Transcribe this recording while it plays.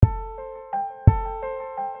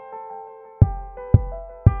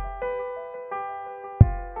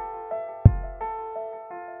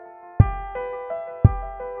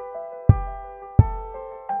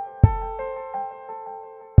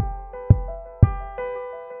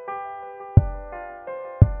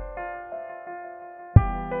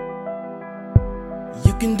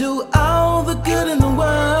can do all the good in the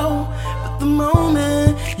world, but the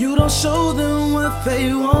moment you don't show them what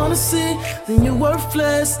they wanna see, then you're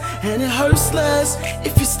worthless and it hurts less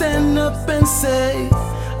if you stand up and say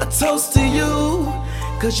a toast to you,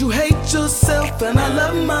 cause you hate yourself and I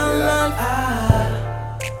love my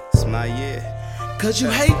life. It's my year. Cause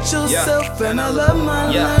you hate yourself and I love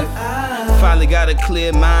my life. Finally got a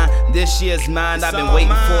clear mind, this year's mine. I've been waiting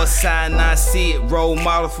for a sign, I see it. Role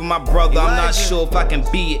model for my brother, I'm not sure if I can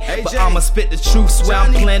be it, but I'ma spit the truth, swear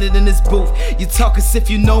I'm planted in this booth. You talk as if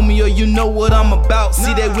you know me or you know what I'm about.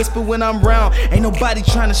 See they whisper when I'm round, ain't nobody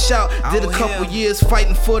trying to shout. Did a couple years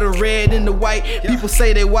fighting for the red and the white. People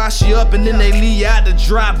say they wash you up and then they leave you out to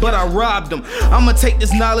dry, but I robbed them. I'ma take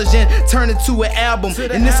this knowledge and turn it to an album,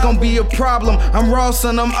 and it's gonna be a problem. I'm raw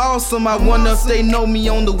son, I'm awesome. I wonder if they know me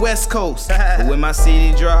on the West Coast. But when my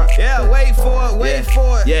CD drop, wait for it,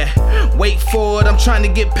 wait for it. I'm trying to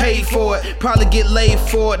get paid for it, probably get laid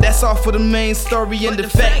for it. That's all for the main story, and the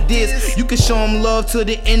fact is, you can show them love to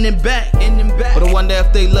the end and back. But I wonder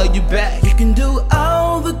if they love you back. You can do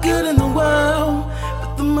all the good in the world,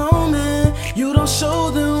 but the moment you don't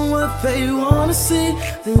show them what they wanna see,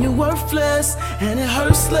 then you're worthless and it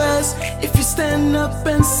hurts less if you stand up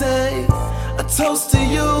and say a toast to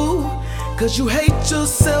you, cause you hate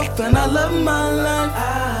yourself and I love my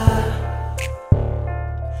life.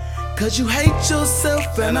 Cause you hate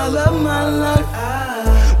yourself and I love my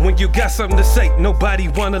life. When you got something to say, nobody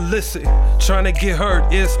wanna listen. Trying to get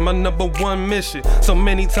heard is my #1 mission. So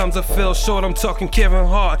many times I fell short, I'm talking Kevin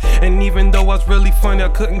Hart. And even though I was really funny, I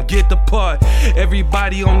couldn't get the part.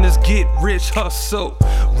 Everybody on this get rich hustle.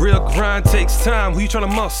 Real grind takes time, who you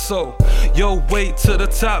tryna muscle? Your way to the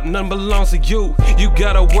top, none belongs to you. You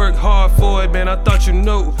gotta work hard for it, man, I thought you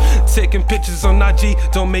knew. Taking pictures on IG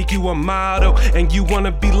don't make you a model. And you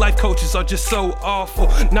wanna be life coaches are just so awful.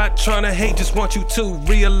 Not trying to hate, just want you to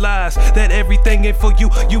realize that everything ain't for you,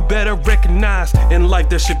 you better recognize. In life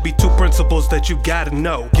there should be 2 principles that you gotta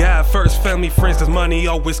know. God first, family, friends, cause money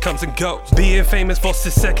always comes and goes. Being famous for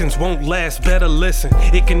 6 seconds won't last, better listen.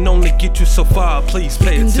 It can only get you so far, please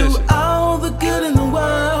pay attention. You can do all the good in the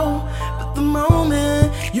world, but the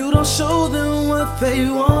moment you don't show them what they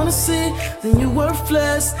wanna see, then you're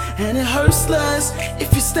worthless and it hurts less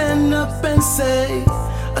if you stand up and say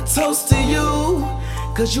a toast to you,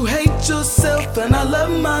 cause you hate yourself and I love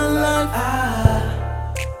my life.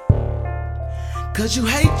 Cause you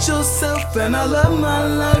hate yourself and I love my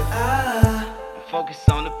life. Focus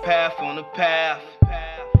on the path, on the path.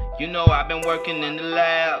 You know I've been working in the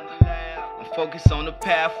lab. I'm focused on the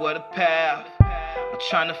path, where the path. I'm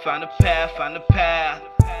trying to find the path, find the path.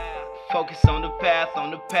 Focus on the path,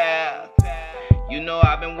 on the path. You know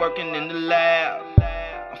I've been working in the lab.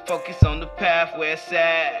 I'm focused on the path, where it's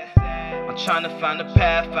at. I'm trying to find the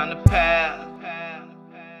path, find the path.